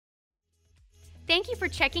Thank you for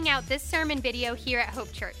checking out this sermon video here at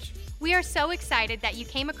Hope Church. We are so excited that you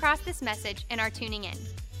came across this message and are tuning in.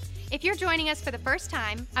 If you're joining us for the first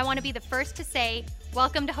time, I want to be the first to say,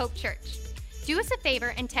 welcome to Hope Church. Do us a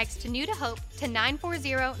favor and text New to Hope to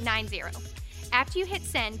 94090. After you hit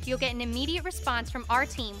send, you'll get an immediate response from our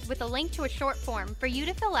team with a link to a short form for you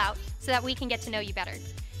to fill out so that we can get to know you better.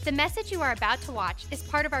 The message you are about to watch is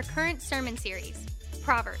part of our current sermon series,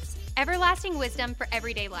 Proverbs, Everlasting Wisdom for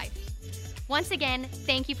Everyday Life. Once again,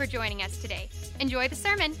 thank you for joining us today. Enjoy the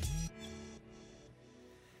sermon.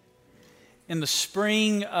 In the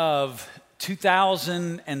spring of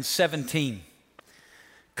 2017,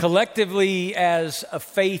 collectively as a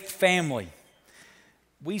faith family,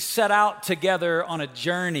 we set out together on a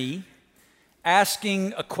journey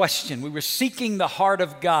asking a question. We were seeking the heart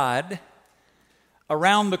of God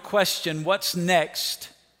around the question, what's next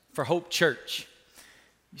for Hope Church?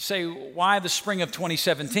 You say, why the spring of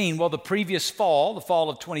 2017? Well, the previous fall, the fall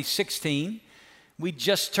of 2016, we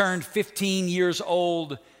just turned 15 years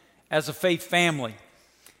old as a faith family.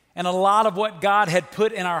 And a lot of what God had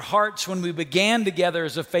put in our hearts when we began together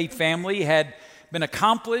as a faith family had been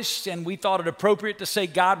accomplished, and we thought it appropriate to say,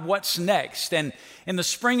 God, what's next? And in the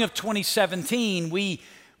spring of 2017, we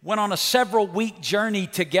went on a several-week journey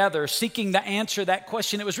together seeking to answer that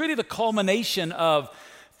question. It was really the culmination of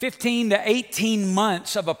 15 to 18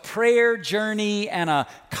 months of a prayer journey and a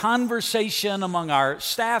conversation among our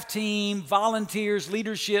staff team, volunteers,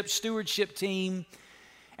 leadership, stewardship team.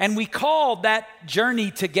 And we called that journey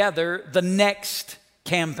together the Next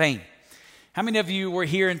Campaign. How many of you were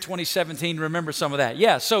here in 2017 remember some of that?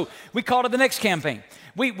 Yeah, so we called it the Next Campaign.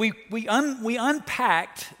 We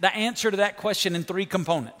unpacked the answer to that question in three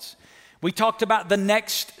components. We talked about the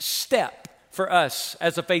next step for us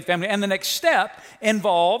as a faith family. And the next step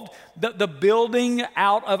involved the building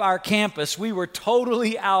out of our campus. We were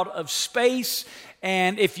totally out of space.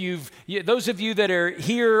 And if those of you that are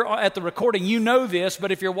here at the recording, you know this,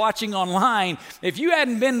 but if you're watching online, if you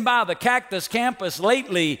hadn't been by the Cactus campus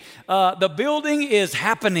lately, the building is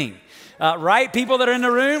happening, right? People that are in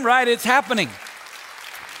the room, right? It's happening.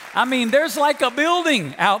 I mean, there's like a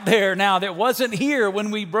building out there now that wasn't here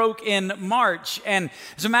when we broke in March. And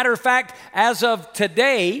as a matter of fact, as of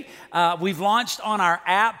today, we've launched on our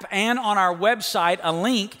app and on our website a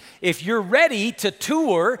link. If you're ready to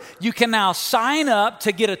tour, you can now sign up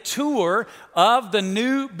to get a tour of the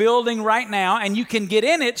new building right now, and you can get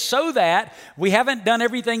in it so that we haven't done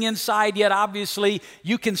everything inside yet, obviously.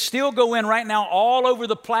 You can still go in right now all over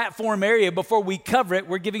the platform area before we cover it.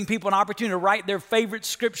 We're giving people an opportunity to write their favorite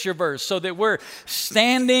scripture verse so that we're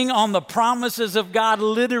standing on the promises of God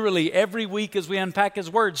literally every week as we unpack His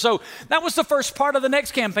Word. So that was the first part of the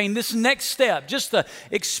Next Campaign, this next step, just the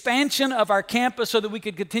expansion of our campus so that we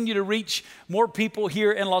could continue to reach more people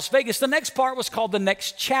here in Las Vegas. The next part was called the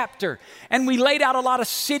Next Chapter. And we laid out a lot of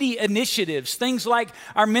city initiatives, things like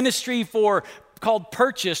our ministry called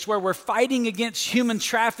Purchased, where we're fighting against human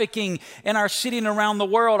trafficking in our city and around the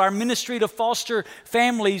world, our ministry to foster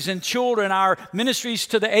families and children, our ministries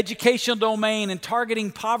to the educational domain and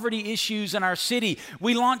targeting poverty issues in our city.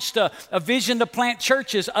 We launched a vision to plant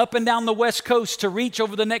churches up and down the West Coast to reach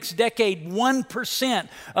over the next decade 1%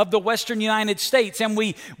 of the Western United States. And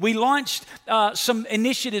we launched some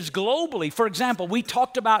initiatives globally. For example, we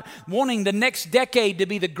talked about wanting the next decade to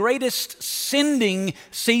be the greatest sending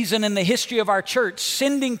season in the history of our church,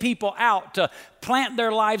 sending people out to plant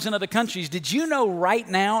their lives in other countries. Did you know right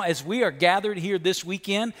now, as we are gathered here this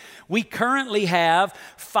weekend, we currently have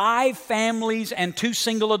 5 families and 2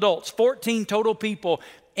 single adults, 14 total people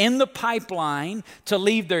in the pipeline to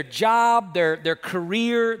leave their job, their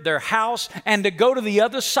career, their house, and to go to the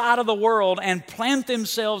other side of the world and plant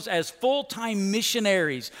themselves as full-time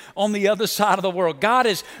missionaries on the other side of the world. God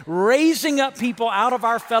is raising up people out of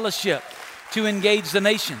our fellowship to engage the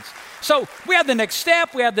nations. So we had the next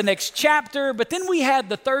step, we had the next chapter, but then we had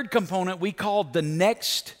the third component we called the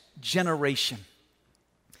next generation.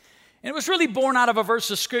 And it was really born out of a verse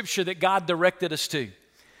of scripture that God directed us to.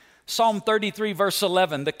 Psalm 33, verse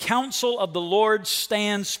 11, the counsel of the Lord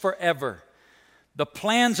stands forever, the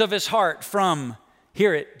plans of His heart from,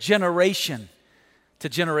 hear it, generation to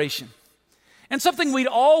generation. And something we'd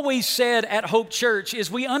always said at Hope Church is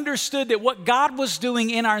we understood that what God was doing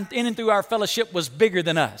in and through our fellowship was bigger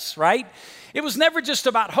than us, right? It was never just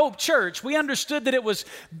about Hope Church. We understood that it was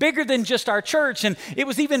bigger than just our church, and it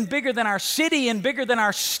was even bigger than our city and bigger than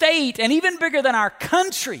our state and even bigger than our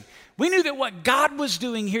country. We knew that what God was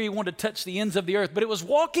doing here, He wanted to touch the ends of the earth, but it was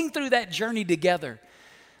walking through that journey together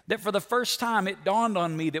that for the first time it dawned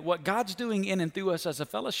on me that what God's doing in and through us as a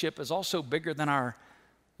fellowship is also bigger than our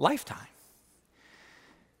lifetime.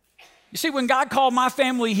 You see, when God called my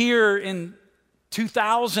family here in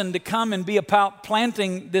 2000 to come and be about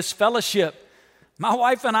planting this fellowship, my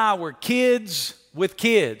wife and I were kids with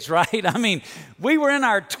kids, right? I mean, we were in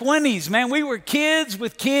our 20s, man. We were kids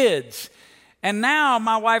with kids. And now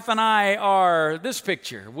my wife and I are this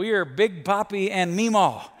picture. We are Big Papi and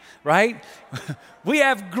Meemaw, right? We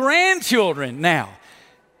have grandchildren now.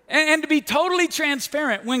 And to be totally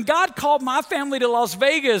transparent, when God called my family to Las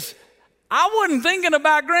Vegas, I wasn't thinking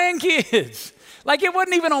about grandkids. Like, it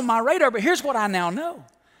wasn't even on my radar. But here's what I now know.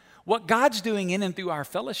 What God's doing in and through our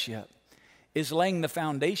fellowship is laying the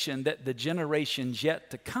foundation that the generations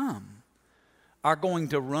yet to come are going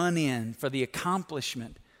to run in for the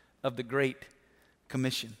accomplishment of the Great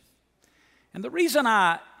Commission. And the reason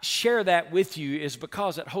I share that with you is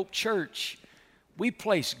because at Hope Church, we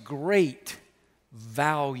place great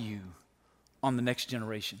value on the next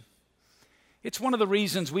generation. It's one of the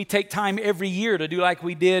reasons we take time every year to do like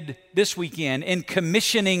we did this weekend in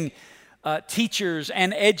commissioning teachers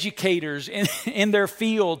and educators in their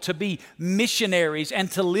field to be missionaries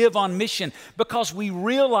and to live on mission, because we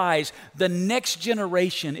realize the next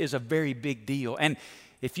generation is a very big deal. And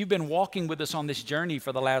if you've been walking with us on this journey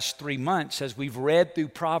for the last 3 months as we've read through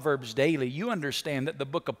Proverbs daily, you understand that the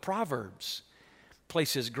book of Proverbs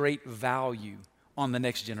places great value on the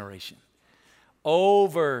next generation.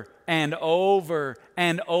 Over and over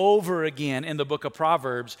and over again in the book of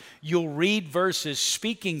Proverbs, you'll read verses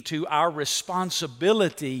speaking to our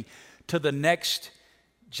responsibility to the next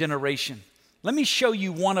generation. Let me show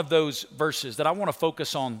you one of those verses that I want to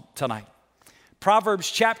focus on tonight. Proverbs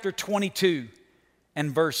chapter 22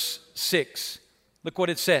 and verse 6. Look what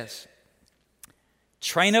it says.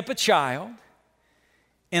 Train up a child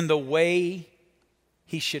in the way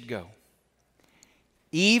he should go.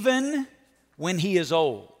 Even when he is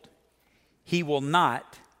old, he will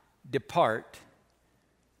not depart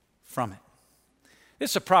from it.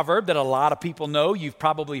 This is a proverb that a lot of people know. You've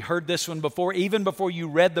probably heard this one before, even before you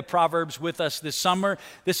read the Proverbs with us this summer.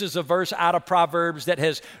 This is a verse out of Proverbs that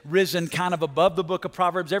has risen kind of above the book of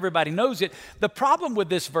Proverbs. Everybody knows it. The problem with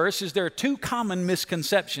this verse is there are two common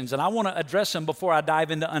misconceptions, and I want to address them before I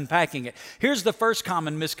dive into unpacking it. Here's the first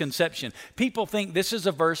common misconception. People think this is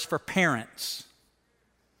a verse for parents.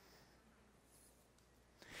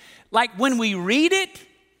 Like when we read it,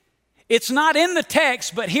 it's not in the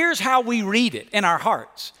text, but here's how we read it in our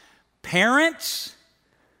hearts. Parents,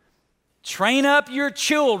 train up your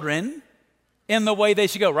children in the way they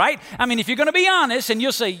should go, right? I mean, if you're going to be honest, and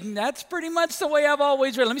you'll say, that's pretty much the way I've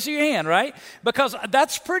always read. Let me see your hand, right? Because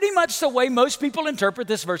that's pretty much the way most people interpret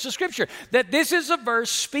this verse of Scripture, that this is a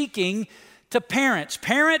verse speaking to parents.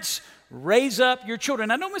 Parents, raise up your children.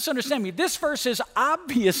 Now, don't misunderstand me. This verse is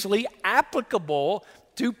obviously applicable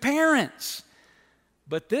to parents.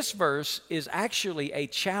 But this verse is actually a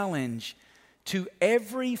challenge to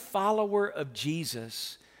every follower of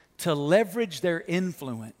Jesus to leverage their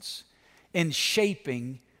influence in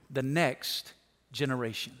shaping the next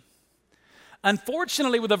generation.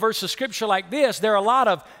 Unfortunately, with a verse of Scripture like this, there are a lot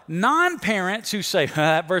of non-parents who say,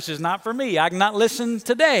 that verse is not for me. I cannot listen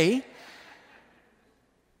today.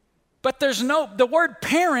 But the word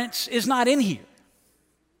parents is not in here.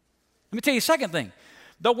 Let me tell you a second thing.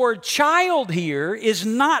 The word child here is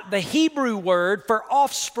not the Hebrew word for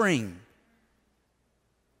offspring.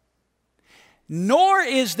 Nor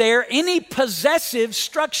is there any possessive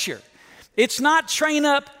structure. It's not train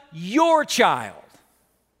up your child.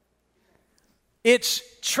 It's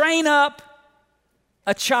train up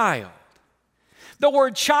a child. The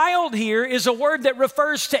word child here is a word that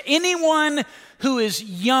refers to anyone who is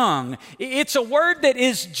young. It's a word that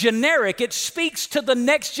is generic. It speaks to the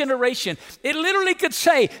next generation. It literally could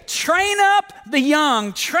say, train up the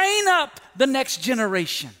young, train up the next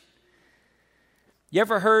generation. You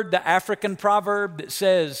ever heard the African proverb that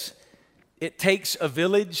says, it takes a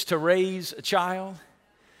village to raise a child?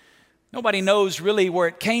 Nobody knows really where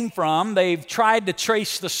it came from. They've tried to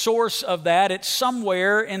trace the source of that. It's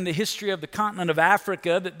somewhere in the history of the continent of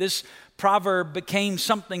Africa that this proverb became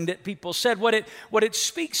something that people said. What it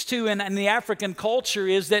speaks to in the African culture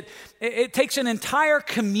is that it takes an entire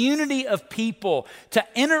community of people to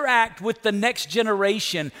interact with the next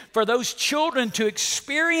generation, for those children to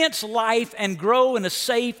experience life and grow in a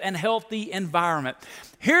safe and healthy environment.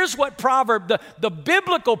 Here's what the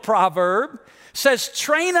biblical proverb says,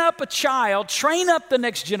 train up a child, train up the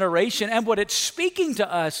next generation. And what it's speaking to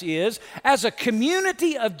us is, as a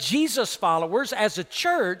community of Jesus followers, as a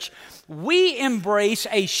church, we embrace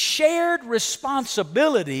a shared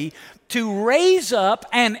responsibility to raise up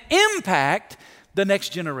and impact the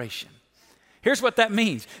next generation. Here's what that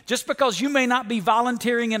means. Just because you may not be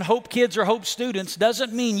volunteering in Hope Kids or Hope Students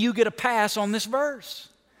doesn't mean you get a pass on this verse.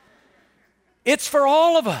 It's for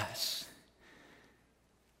all of us.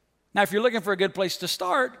 Now, if you're looking for a good place to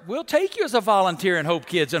start, we'll take you as a volunteer in Hope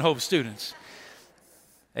Kids and Hope Students.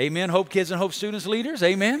 Amen, Hope Kids and Hope Students leaders,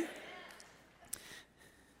 amen.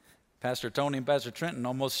 Pastor Tony and Pastor Trenton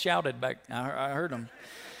almost shouted back. I heard them.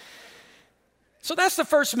 So that's the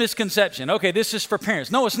first misconception. Okay, this is for parents.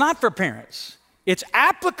 No, it's not for parents. It's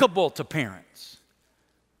applicable to parents,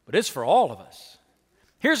 but it's for all of us.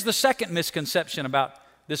 Here's the second misconception about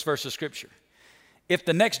this verse of Scripture. If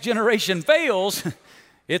the next generation fails,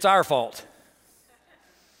 it's our fault.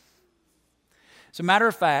 As a matter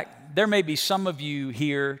of fact, there may be some of you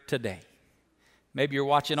here today. Maybe you're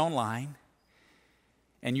watching online,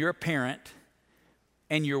 and you're a parent,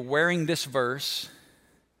 and you're wearing this verse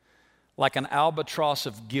like an albatross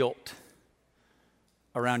of guilt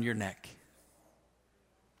around your neck.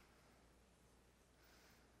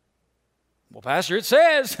 Well, Pastor, it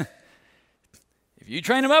says, if you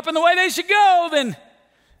train them up in the way they should go, then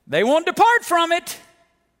they won't depart from it.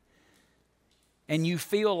 And you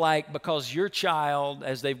feel like because your child,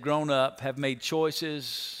 as they've grown up, have made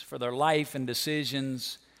choices for their life and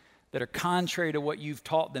decisions that are contrary to what you've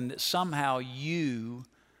taught them, that somehow you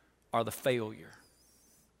are the failure.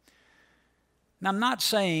 Now, I'm not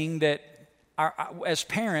saying that as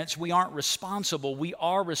parents we aren't responsible. We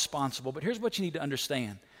are responsible. But here's what you need to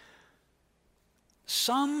understand.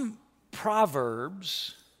 Some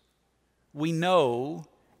proverbs we know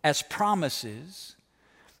as promises,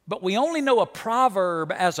 but we only know a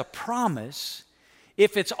proverb as a promise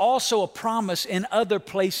if it's also a promise in other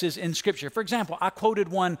places in Scripture. For example, I quoted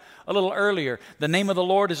one a little earlier. The name of the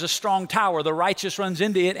Lord is a strong tower. The righteous runs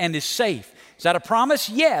into it and is safe. Is that a promise?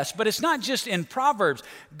 Yes, but it's not just in Proverbs.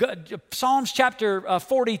 Psalms chapter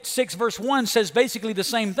 46 verse 1 says basically the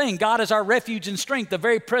same thing. God is our refuge and strength, the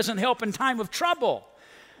very present help in time of trouble.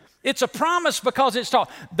 It's a promise because it's taught.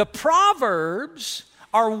 The Proverbs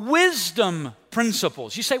are wisdom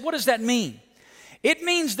principles. You say, what does that mean? It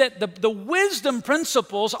means that the wisdom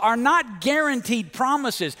principles are not guaranteed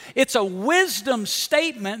promises. It's a wisdom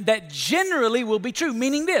statement that generally will be true.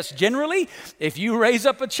 Meaning this, generally, if you raise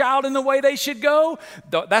up a child in the way they should go,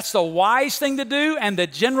 that's the wise thing to do, and the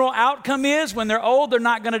general outcome is when they're old, they're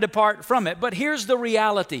not going to depart from it. But here's the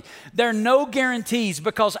reality. There are no guarantees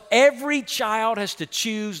because every child has to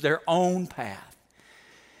choose their own path.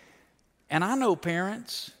 And I know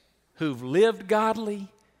parents who've lived godly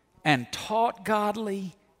and taught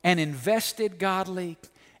godly and invested godly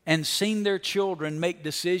and seen their children make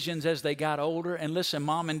decisions as they got older. And listen,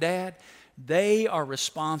 mom and dad, they are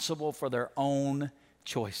responsible for their own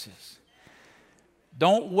choices.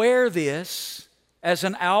 Don't wear this as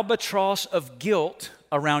an albatross of guilt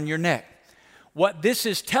around your neck. What this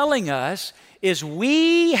is telling us is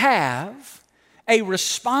we have a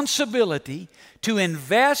responsibility to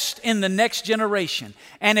invest in the next generation.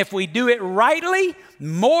 And if we do it rightly,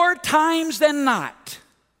 more times than not,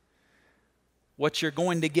 what you're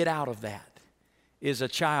going to get out of that is a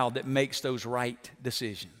child that makes those right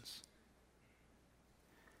decisions.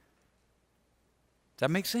 Does that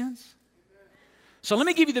make sense? So let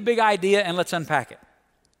me give you the big idea and let's unpack it.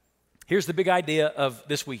 Here's the big idea of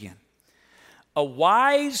this weekend. A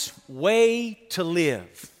wise way to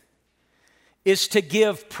live is to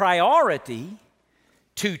give priority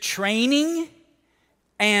to training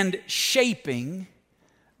and shaping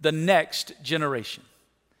the next generation.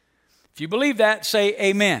 If you believe that, say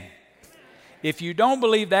amen. If you don't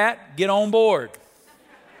believe that, get on board.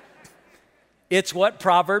 It's what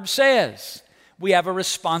Proverbs says. We have a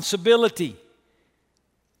responsibility.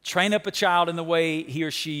 Train up a child in the way he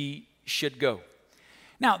or she should go.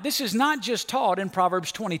 Now, this is not just taught in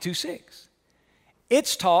Proverbs 22:6.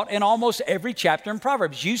 It's taught in almost every chapter in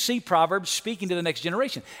Proverbs. You see Proverbs speaking to the next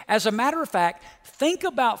generation. As a matter of fact, think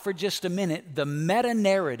about for just a minute the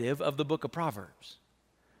meta-narrative of the book of Proverbs.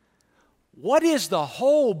 What is the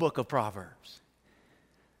whole book of Proverbs?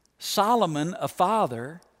 Solomon, a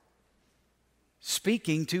father,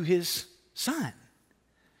 speaking to his son.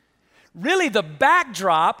 Really, the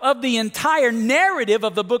backdrop of the entire narrative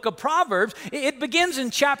of the book of Proverbs, it begins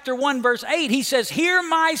in chapter 1, verse 8. He says, "Hear,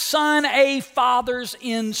 my son, a father's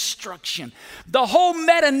instruction." The whole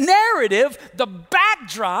meta-narrative, the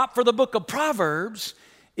backdrop for the book of Proverbs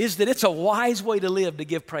is that it's a wise way to live to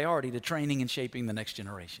give priority to training and shaping the next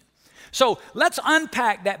generation. So let's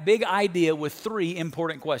unpack that big idea with three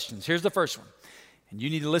important questions. Here's the first one, and you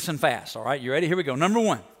need to listen fast, all right? You ready? Here we go. Number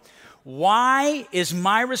one. Why is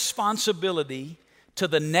my responsibility to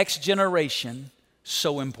the next generation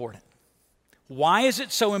so important? Why is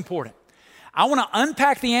it so important? I want to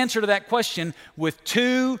unpack the answer to that question with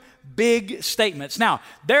two big statements. Now,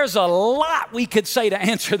 there's a lot we could say to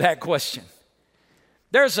answer that question.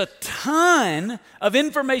 There's a ton of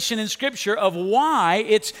information in Scripture of why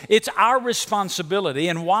it's our responsibility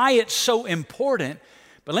and why it's so important.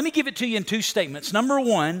 But let me give it to you in two statements. Number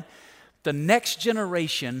one, the next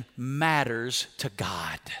generation matters to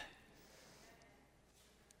God.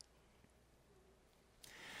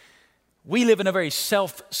 We live in a very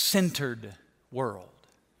self-centered world.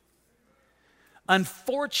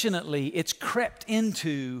 Unfortunately, it's crept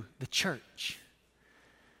into the church.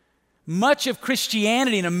 Much of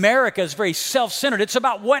Christianity in America is very self-centered. It's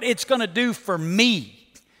about what it's going to do for me.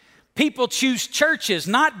 People choose churches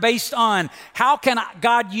not based on how can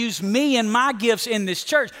God use me and my gifts in this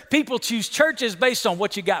church. People choose churches based on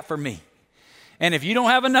what you got for me. And if you don't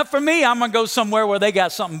have enough for me, I'm going to go somewhere where they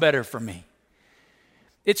got something better for me.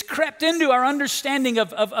 It's crept into our understanding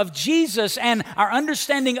of Jesus and our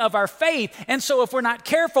understanding of our faith. And so if we're not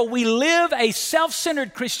careful, we live a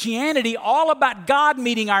self-centered Christianity all about God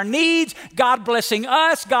meeting our needs, God blessing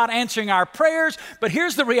us, God answering our prayers. But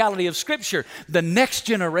here's the reality of Scripture. The next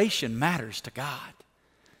generation matters to God.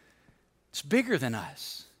 It's bigger than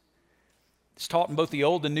us. It's taught in both the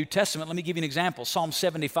Old and New Testament. Let me give you an example. Psalm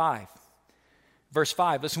 75. Verse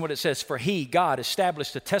 5, listen to what it says. For he, God,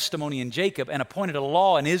 established a testimony in Jacob and appointed a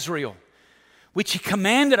law in Israel, which he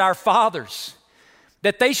commanded our fathers,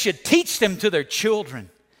 that they should teach them to their children,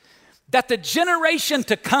 that the generation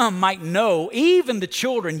to come might know, even the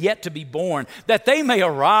children yet to be born, that they may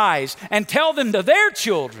arise and tell them to their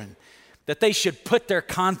children, that they should put their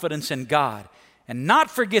confidence in God and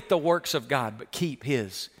not forget the works of God, but keep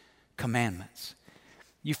his commandments.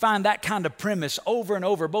 You find that kind of premise over and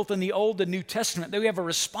over, both in the Old and New Testament, that we have a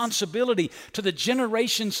responsibility to the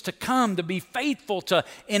generations to come to be faithful, to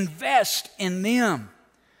invest in them.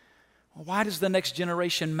 Well, why does the next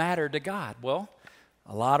generation matter to God? Well,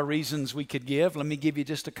 a lot of reasons we could give. Let me give you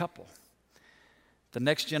just a couple. The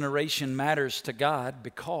next generation matters to God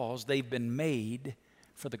because they've been made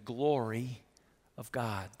for the glory of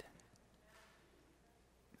God.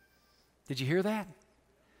 Did you hear that?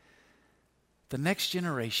 The next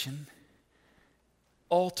generation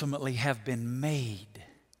ultimately have been made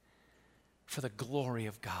for the glory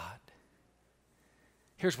of God.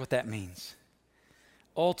 Here's what that means.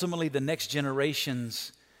 Ultimately, the next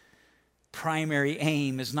generation's primary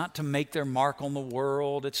aim is not to make their mark on the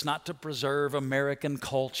world. It's not to preserve American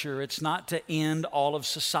culture. It's not to end all of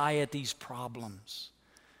society's problems.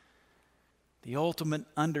 The ultimate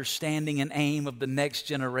understanding and aim of the next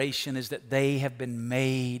generation is that they have been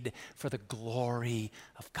made for the glory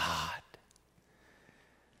of God.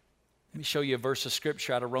 Let me show you a verse of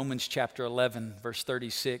Scripture out of Romans chapter 11, verse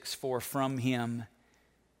 36. For from him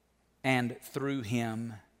and through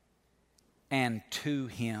him and to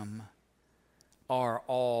him are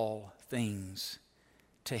all things.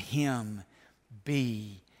 To him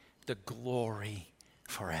be the glory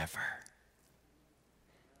forever.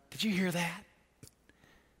 Did you hear that?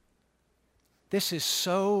 This is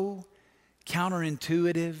so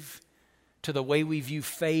counterintuitive to the way we view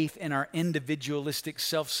faith in our individualistic,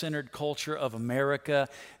 self-centered culture of America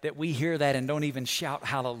that we hear that and don't even shout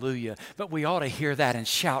hallelujah. But we ought to hear that and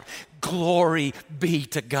shout, glory be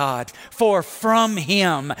to God. For from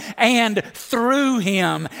him and through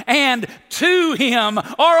him and to him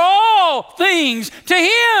are all things. To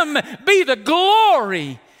him be the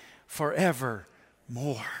glory forevermore.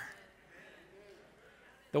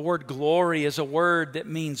 The word glory is a word that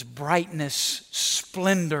means brightness,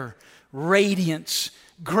 splendor, radiance,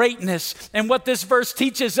 greatness. And what this verse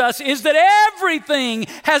teaches us is that everything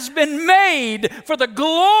has been made for the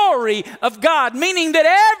glory of God, meaning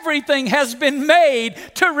that everything has been made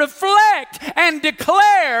to reflect and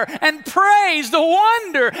declare and praise the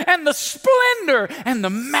wonder and the splendor and the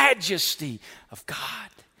majesty of God.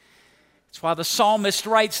 That's why the psalmist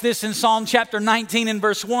writes this in Psalm chapter 19 and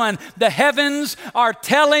verse 1. The heavens are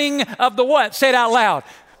telling of the what? Say it out loud.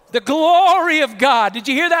 The glory of God. Did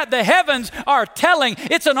you hear that? The heavens are telling.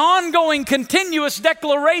 It's an ongoing, continuous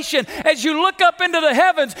declaration. As you look up into the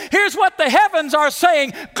heavens, here's what the heavens are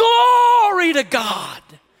saying. Glory to God.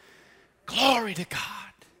 Glory to God.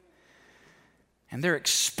 And their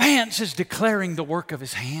expanse is declaring the work of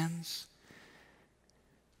his hands.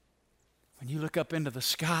 When you look up into the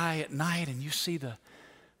sky at night and you see the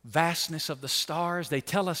vastness of the stars, they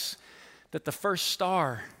tell us that the first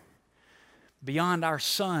star beyond our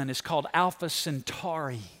sun is called Alpha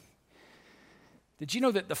Centauri. Did you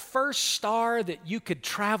know that the first star that you could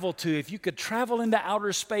travel to, if you could travel into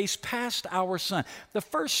outer space past our sun, the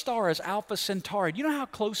first star is Alpha Centauri. Do you know how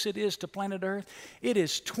close it is to planet Earth? It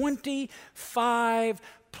is 25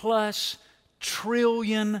 plus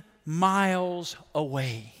trillion miles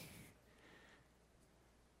away.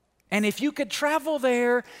 And if you could travel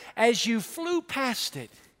there as you flew past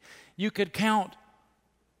it, you could count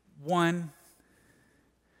 1,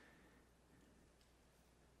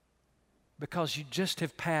 because you just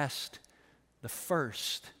have passed the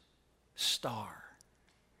first star.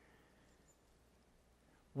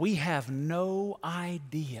 We have no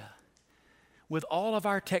idea, with all of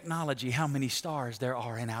our technology, how many stars there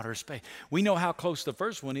are in outer space. We know how close the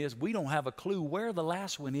first one is. We don't have a clue where the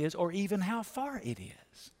last one is or even how far it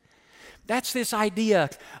is. That's this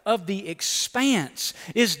idea of the expanse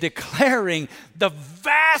is declaring the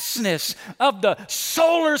vastness of the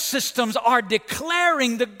solar systems, are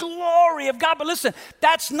declaring the glory of God. But listen,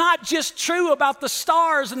 that's not just true about the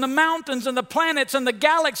stars and the mountains and the planets and the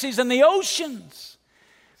galaxies and the oceans.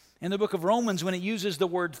 In the book of Romans, when it uses the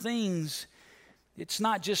word things, it's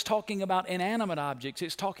not just talking about inanimate objects,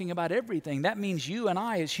 it's talking about everything. That means you and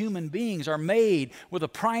I as human beings are made with a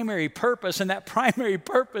primary purpose, and that primary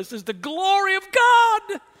purpose is the glory of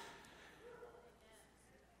God.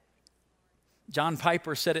 John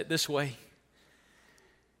Piper said it this way: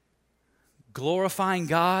 glorifying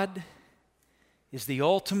God is the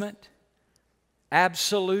ultimate,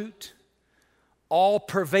 absolute,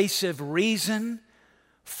 all-pervasive reason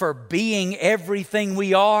for being everything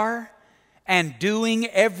we are and doing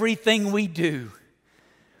everything we do.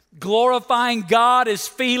 Glorifying God is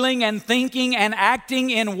feeling and thinking and acting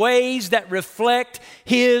in ways that reflect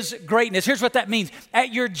His greatness. Here's what that means.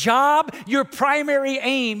 At your job, your primary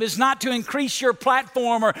aim is not to increase your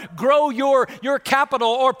platform or grow your capital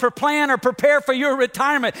or plan or prepare for your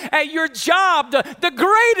retirement. At your job, the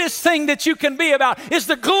greatest thing that you can be about is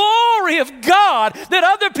the glory of God, that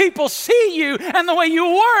other people see you and the way you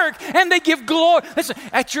work and they give glory. Listen,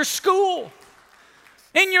 at your school,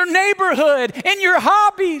 in your neighborhood, in your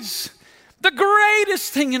hobbies, the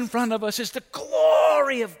greatest thing in front of us is the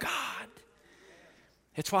glory of God.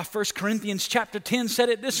 It's why 1 Corinthians chapter 10 said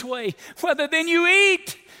it this way: whether then you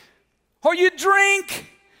eat or you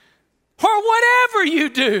drink or whatever you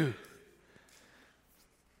do,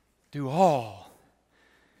 do all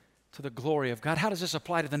to the glory of God. How does this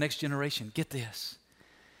apply to the next generation? Get this.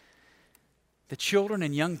 The children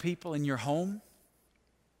and young people in your home,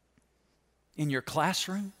 in your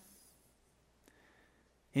classroom,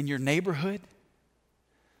 in your neighborhood,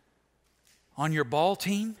 on your ball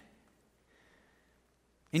team,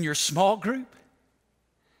 in your small group,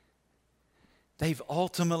 they've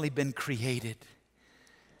ultimately been created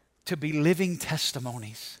to be living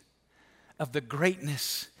testimonies of the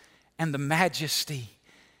greatness and the majesty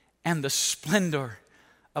and the splendor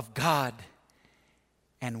of God.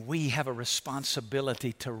 And we have a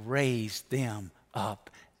responsibility to raise them up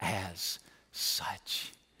as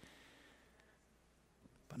such.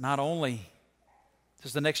 But not only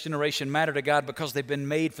does the next generation matter to God because they've been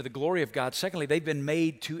made for the glory of God, secondly, they've been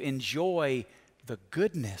made to enjoy the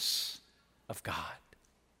goodness of God.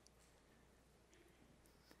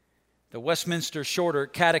 The Westminster Shorter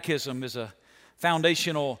Catechism is a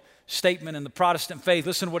foundational statement in the Protestant faith.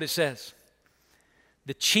 Listen to what it says.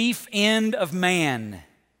 The chief end of man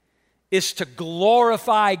is to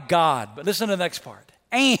glorify God. But listen to the next part.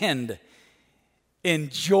 And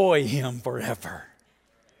enjoy Him forever.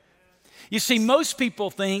 You see, most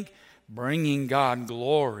people think bringing God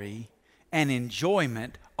glory and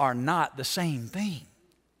enjoyment are not the same thing.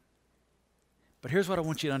 But here's what I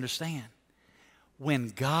want you to understand. When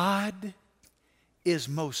God is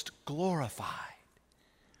most glorified,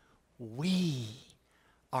 we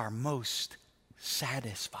are most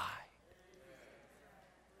satisfied.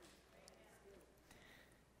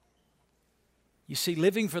 You see,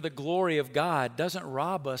 living for the glory of God doesn't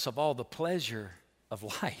rob us of all the pleasure of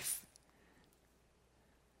life.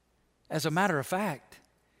 As a matter of fact,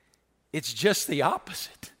 it's just the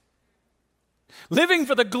opposite. Living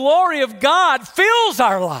for the glory of God fills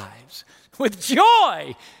our lives with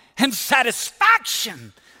joy and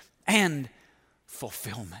satisfaction and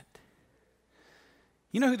fulfillment.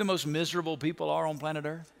 You know who the most miserable people are on planet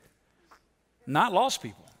Earth? Not lost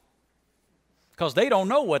people, because they don't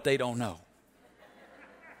know what they don't know.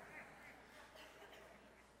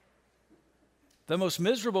 The most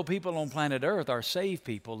miserable people on planet Earth are saved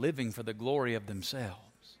people living for the glory of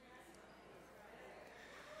themselves.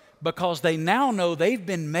 because they now know they've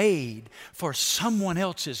been made for someone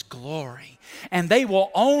else's glory. And they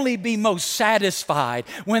will only be most satisfied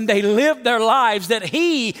when they live their lives that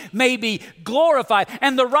He may be glorified.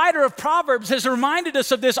 And the writer of Proverbs has reminded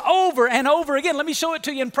us of this over and over again. Let me show it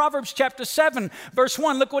to you in Proverbs chapter 7, verse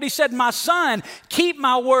 1. Look what he said, "My son, keep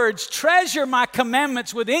my words, treasure my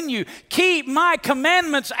commandments within you. Keep my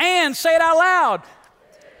commandments and," say it out loud.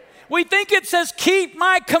 We think it says, "keep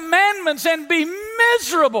my commandments and be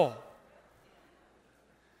miserable."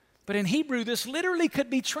 But in Hebrew, this literally could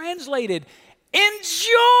be translated,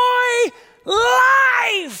 "enjoy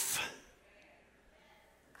life."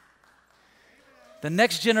 The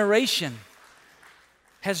next generation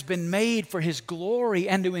has been made for His glory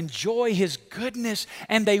and to enjoy His goodness,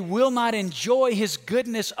 and they will not enjoy His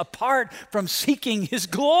goodness apart from seeking His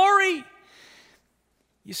glory.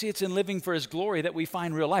 You see, it's in living for His glory that we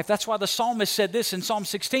find real life. That's why the psalmist said this in Psalm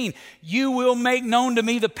 16, "You will make known to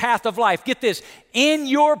me the path of life." Get this, "In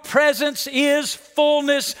your presence is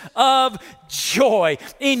fullness of joy.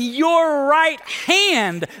 In your right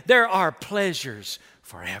hand there are pleasures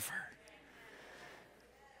forever."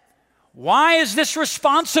 Why is this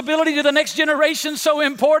responsibility to the next generation so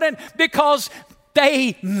important? Because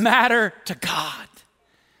they matter to God.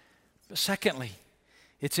 But secondly,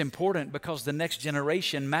 it's important because the next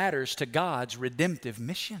generation matters to God's redemptive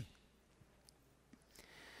mission.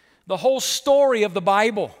 The whole story of the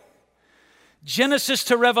Bible, Genesis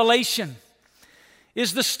to Revelation,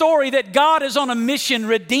 is the story that God is on a mission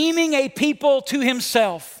redeeming a people to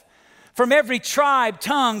Himself from every tribe,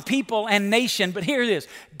 tongue, people, and nation. But here it is.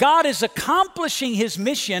 God is accomplishing His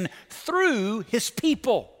mission through His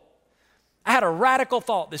people. I had a radical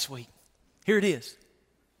thought this week. Here it is.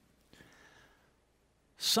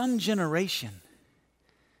 Some generation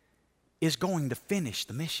is going to finish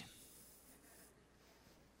the mission.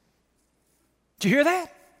 Did you hear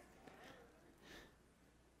that?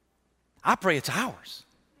 I pray it's ours.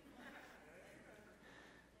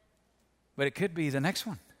 But it could be the next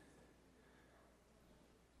one.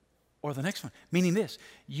 Or the next one. Meaning this,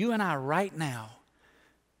 you and I right now,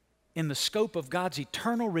 in the scope of God's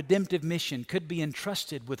eternal redemptive mission, could be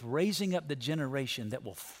entrusted with raising up the generation that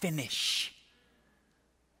will finish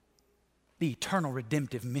the eternal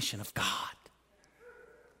redemptive mission of God.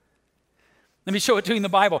 Let me show it to you in the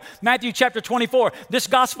Bible. Matthew chapter 24. "This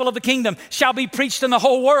gospel of the kingdom shall be preached in the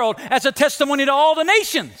whole world as a testimony to all the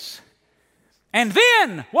nations. And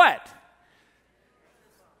then," what?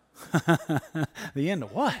 The end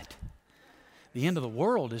of what? The end of the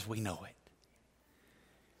world as we know it.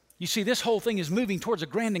 You see, this whole thing is moving towards a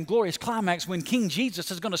grand and glorious climax when King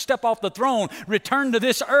Jesus is going to step off the throne, return to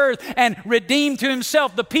this earth, and redeem to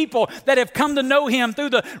Himself the people that have come to know Him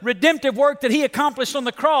through the redemptive work that He accomplished on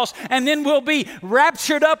the cross. And then we'll be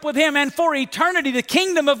raptured up with Him, and for eternity the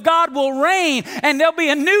kingdom of God will reign, and there'll be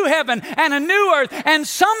a new heaven and a new earth. And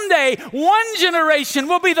someday one generation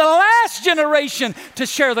will be the last generation to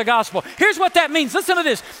share the gospel. Here's what that means. Listen to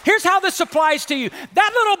this. Here's how this applies to you.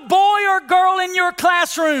 That little boy or girl in your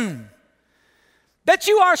classroom that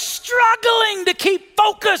you are struggling to keep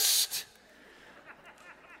focused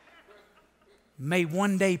may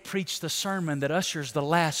one day preach the sermon that ushers the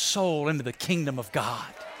last soul into the kingdom of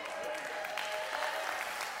God.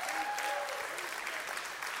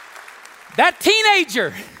 That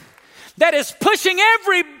teenager that is pushing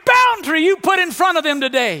every boundary you put in front of them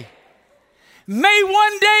today may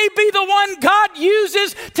one day be the one God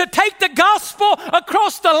uses to take the gospel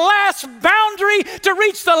across the last boundary to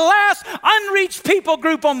reach the last unreached people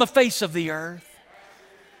group on the face of the earth.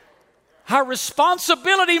 Our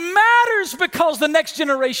responsibility matters because the next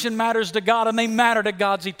generation matters to God, and they matter to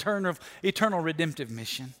God's eternal redemptive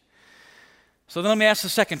mission. So then let me ask the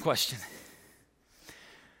second question.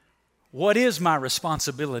 What is my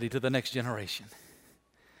responsibility to the next generation?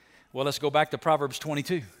 Well, let's go back to Proverbs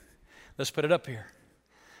 22. Let's put it up here.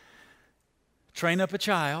 Train up a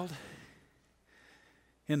child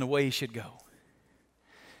in the way he should go.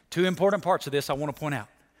 Two important parts of this I want to point out.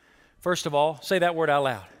 First of all, say that word out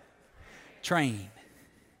loud. Train.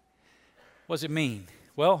 What does it mean?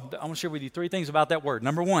 Well, I'm going to share with you three things about that word.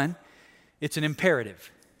 Number one, it's an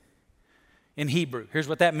imperative in Hebrew. Here's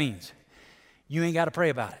what that means. You ain't got to pray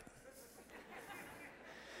about it.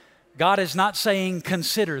 God is not saying,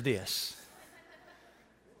 consider this.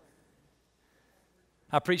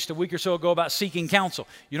 I preached a week or so ago about seeking counsel.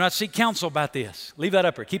 You don't have to seek counsel about this. Leave that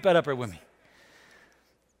up here. Keep that up here with me.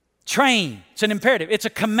 Train. It's an imperative. It's a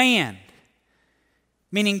command.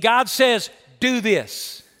 Meaning God says, do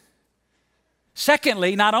this.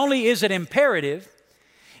 Secondly, not only is it imperative,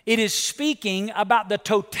 it is speaking about the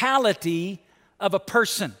totality of a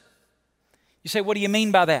person. You say, what do you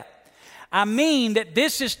mean by that? I mean that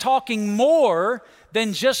this is talking more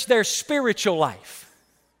than just their spiritual life.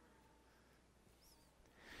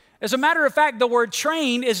 As a matter of fact, the word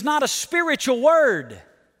train is not a spiritual word.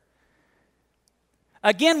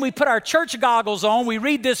 Again, we put our church goggles on, we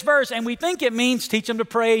read this verse, and we think it means teach them to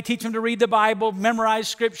pray, teach them to read the Bible, memorize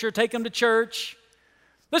Scripture, take them to church.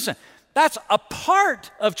 Listen, that's a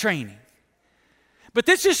part of training. But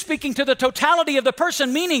this is speaking to the totality of the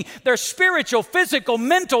person, meaning their spiritual, physical,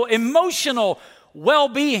 mental, emotional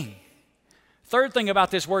well-being. Third thing about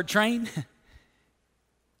this word train,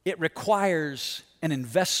 it requires an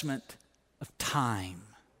investment of time.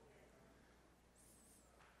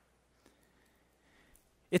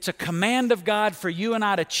 It's a command of God for you and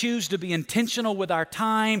I to choose to be intentional with our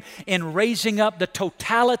time in raising up the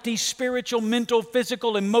totality, spiritual, mental,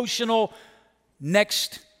 physical, emotional,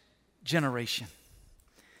 next generation.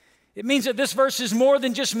 It means that this verse is more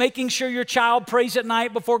than just making sure your child prays at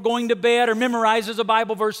night before going to bed or memorizes a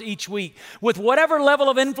Bible verse each week. With whatever level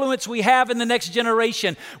of influence we have in the next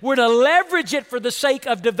generation, we're to leverage it for the sake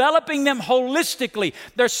of developing them holistically,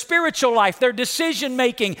 their spiritual life, their decision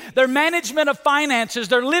making, their management of finances,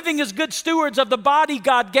 their living as good stewards of the body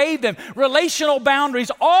God gave them, relational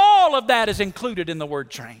boundaries. All of that is included in the word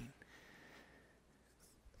train.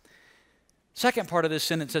 Second part of this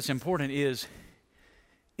sentence that's important is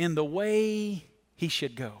in the way he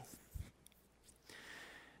should go.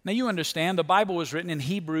 Now you understand the Bible was written in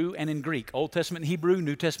Hebrew and in Greek. Old Testament in Hebrew,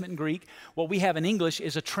 New Testament in Greek. What we have in English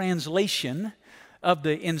is a translation of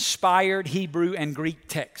the inspired Hebrew and Greek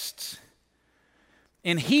texts.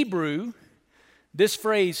 In Hebrew, this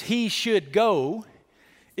phrase, he should go,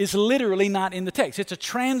 is literally not in the text. It's a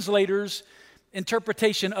translator's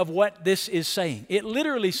interpretation of what this is saying. It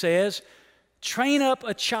literally says, train up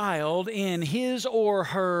a child in his or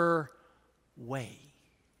her way.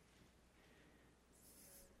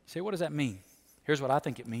 Say, what does that mean? Here's what I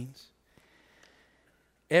think it means.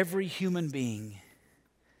 Every human being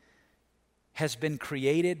has been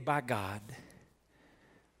created by God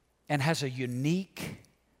and has a unique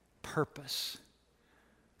purpose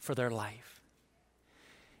for their life.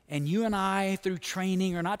 And you and I, through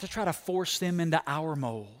training, are not to try to force them into our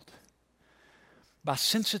mold. By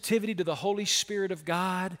sensitivity to the Holy Spirit of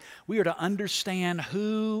God, we are to understand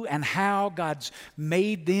who and how God's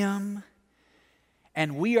made them.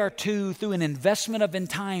 And we are to, through an investment of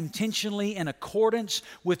time, intentionally in accordance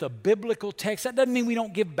with a biblical text. That doesn't mean we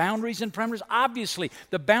don't give boundaries and parameters. Obviously,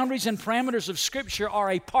 the boundaries and parameters of Scripture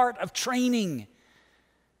are a part of training.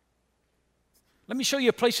 Let me show you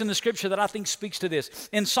a place in the Scripture that I think speaks to this.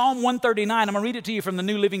 In Psalm 139, I'm going to read it to you from the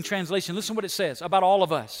New Living Translation. Listen what it says about all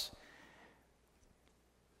of us.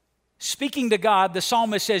 Speaking to God, the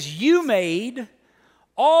psalmist says, you made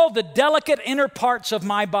all the delicate inner parts of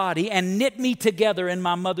my body and knit me together in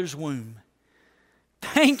my mother's womb.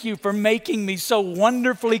 Thank you for making me so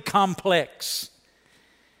wonderfully complex.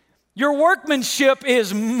 Your workmanship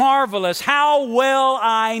is marvelous. How well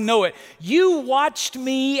I know it. You watched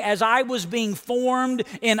me as I was being formed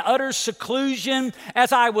in utter seclusion,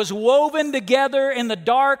 as I was woven together in the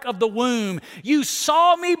dark of the womb. You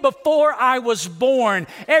saw me before I was born.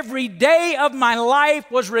 Every day of my life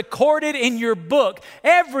was recorded in your book.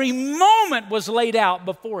 Every moment was laid out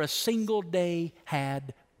before a single day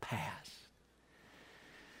had passed.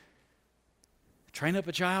 Train up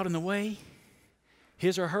a child in the way,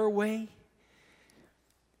 his or her way,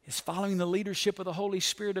 is following the leadership of the Holy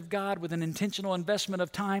Spirit of God with an intentional investment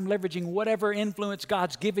of time, leveraging whatever influence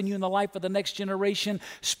God's given you in the life of the next generation,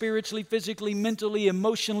 spiritually, physically, mentally,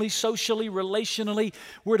 emotionally, socially, relationally.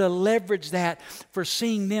 We're to leverage that for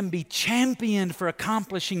seeing them be championed for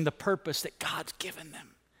accomplishing the purpose that God's given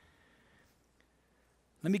them.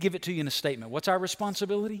 Let me give it to you in a statement. What's our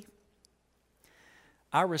responsibility?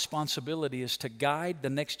 Our responsibility is to guide the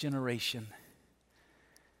next generation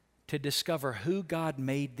to discover who God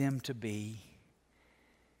made them to be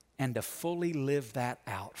and to fully live that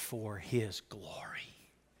out for His glory.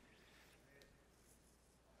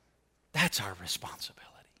 That's our responsibility.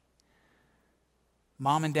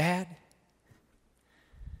 Mom and Dad,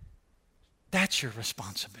 that's your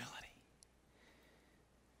responsibility.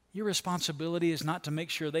 Your responsibility is not to make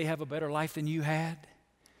sure they have a better life than you had.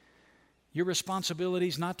 Your responsibility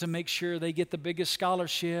is not to make sure they get the biggest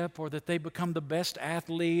scholarship or that they become the best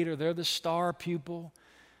athlete or they're the star pupil.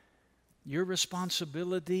 Your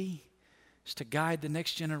responsibility is to guide the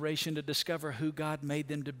next generation to discover who God made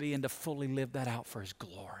them to be and to fully live that out for His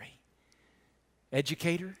glory.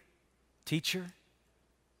 Educator, teacher,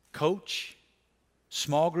 coach,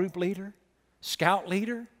 small group leader, scout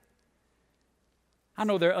leader. I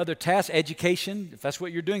know there are other tasks, education, if that's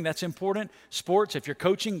what you're doing, that's important. Sports, if you're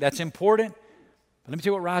coaching, that's important. But let me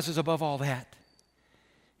tell you what rises above all that.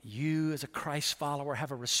 You as a Christ follower have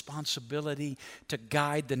a responsibility to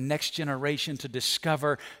guide the next generation to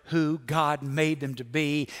discover who God made them to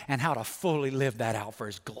be and how to fully live that out for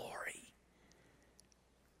His glory.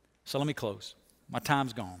 So let me close. My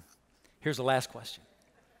time's gone. Here's the last question.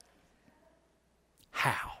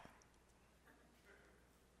 How?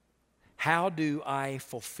 How do I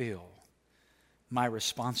fulfill my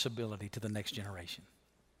responsibility to the next generation?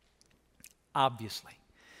 Obviously,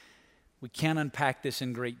 we can't unpack this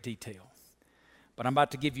in great detail, but I'm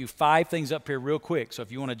about to give you 5 things up here real quick. So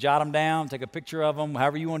if you want to jot them down, take a picture of them,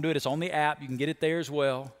 however you want to do it, it's on the app. You can get it there as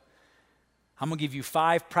well. I'm going to give you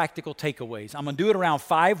 5 practical takeaways. I'm going to do it around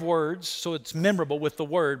 5 words so it's memorable with the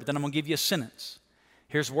word, but then I'm going to give you a sentence.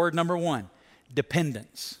 Here's word number 1,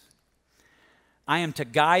 dependence. I am to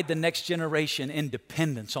guide the next generation in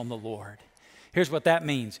dependence on the Lord. Here's what that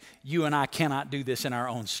means. You and I cannot do this in our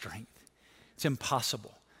own strength. It's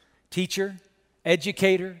impossible. Teacher,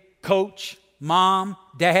 educator, coach, mom,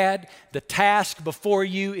 dad, the task before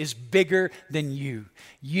you is bigger than you.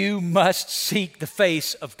 You must seek the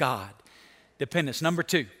face of God. Dependence. Number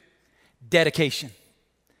 2, dedication.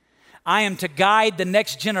 I am to guide the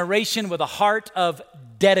next generation with a heart of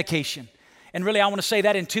dedication. And really, I want to say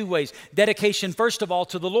that in 2 ways. Dedication, first of all,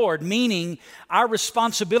 to the Lord, meaning our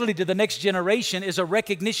responsibility to the next generation is a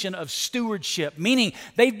recognition of stewardship, meaning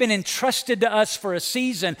they've been entrusted to us for a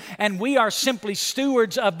season, and we are simply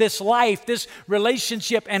stewards of this life, this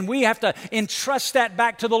relationship, and we have to entrust that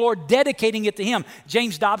back to the Lord, dedicating it to Him.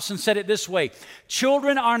 James Dobson said it this way: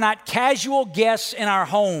 children are not casual guests in our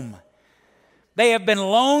home. They have been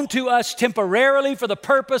loaned to us temporarily for the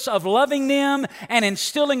purpose of loving them and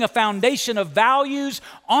instilling a foundation of values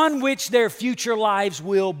on which their future lives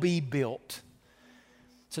will be built.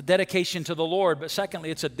 It's a dedication to the Lord, but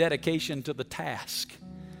secondly, it's a dedication to the task.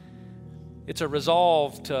 It's a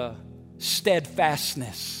resolve to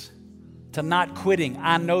steadfastness, to not quitting.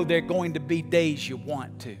 I know there are going to be days you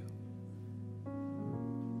want to.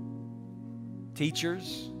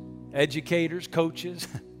 Teachers, educators, coaches,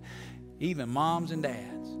 even moms and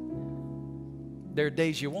dads, there are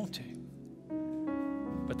days you want to.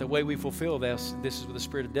 But the way we fulfill this is with a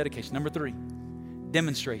spirit of dedication. Number 3,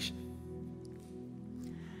 demonstration.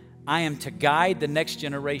 I am to guide the next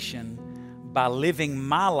generation by living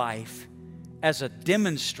my life as a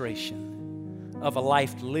demonstration of a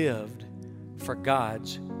life lived for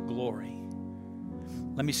God's glory.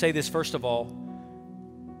 Let me say this first of all.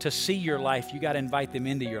 To see your life, you got to invite them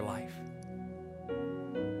into your life.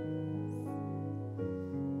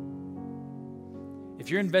 If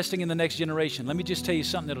you're investing in the next generation, let me just tell you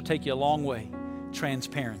something that'll take you a long way.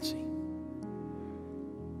 Transparency.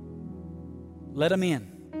 Let them in.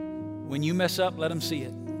 When you mess up, let them see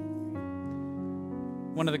it.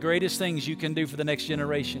 One of the greatest things you can do for the next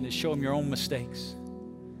generation is show them your own mistakes.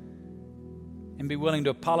 And be willing to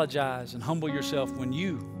apologize and humble yourself when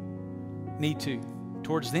you need to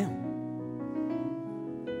towards them.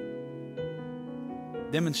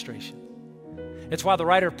 Demonstration. It's why the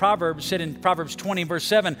writer of Proverbs said in Proverbs 20, verse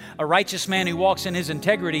 7, a righteous man who walks in his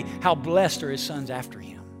integrity, how blessed are his sons after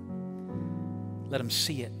him. Let them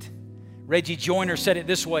see it. Reggie Joiner said it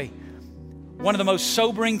this way: one of the most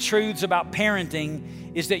sobering truths about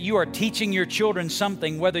parenting is that you are teaching your children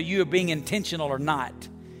something, whether you are being intentional or not.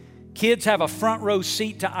 Kids have a front row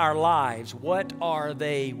seat to our lives. What are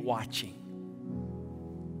they watching?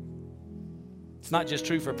 It's not just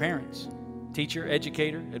true for parents. Teacher,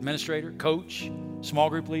 educator, administrator, coach, small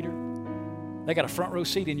group leader. They got a front row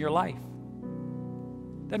seat in your life.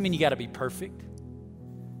 Doesn't mean you got to be perfect.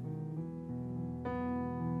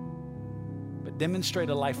 But demonstrate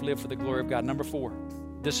a life lived for the glory of God. Number 4,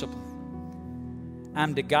 discipline.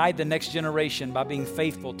 I'm to guide the next generation by being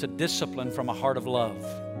faithful to discipline from a heart of love.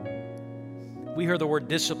 We hear the word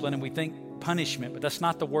discipline and we think punishment, but that's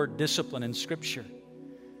not the word discipline in Scripture.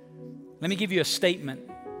 Let me give you a statement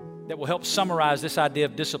that will help summarize this idea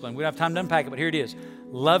of discipline. We don't have time to unpack it, but here it is.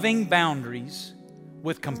 Loving boundaries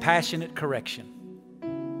with compassionate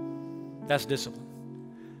correction. That's discipline.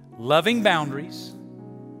 Loving boundaries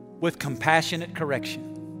with compassionate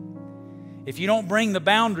correction. If you don't bring the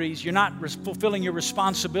boundaries, you're not fulfilling your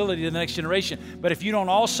responsibility to the next generation. But if you don't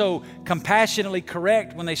also compassionately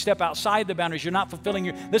correct when they step outside the boundaries, you're not fulfilling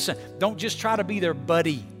your... Listen, don't just try to be their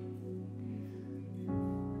buddy.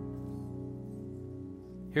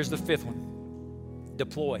 Here's the 5th one.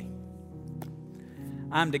 Deploy.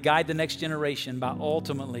 I'm to guide the next generation by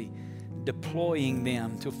ultimately deploying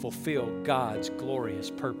them to fulfill God's glorious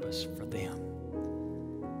purpose for them.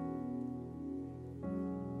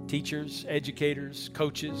 teachers, educators,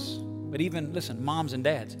 coaches, but even, listen, moms and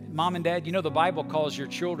dads. Mom and dad, you know the Bible calls your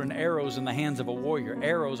children arrows in the hands of a warrior.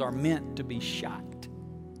 Arrows are meant to be shot.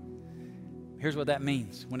 Here's what that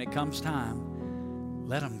means. When it comes time,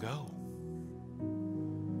 let them go.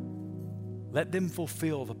 Let them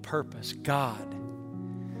fulfill the purpose, God.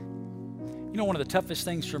 You know, one of the toughest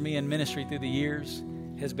things for me in ministry through the years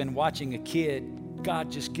has been watching a kid,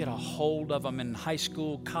 God just get a hold of them in high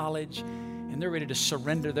school, college, and they're ready to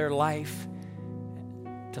surrender their life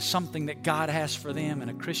to something that God has for them,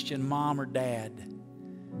 and a Christian mom or dad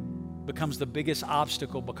becomes the biggest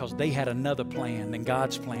obstacle because they had another plan than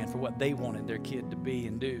God's plan for what they wanted their kid to be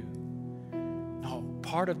and do. No,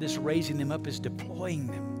 part of this raising them up is deploying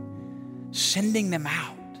them, sending them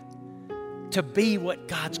out to be what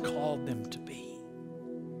God's called them to be.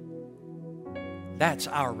 That's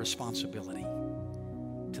our responsibility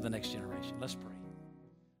to the next generation. Let's pray.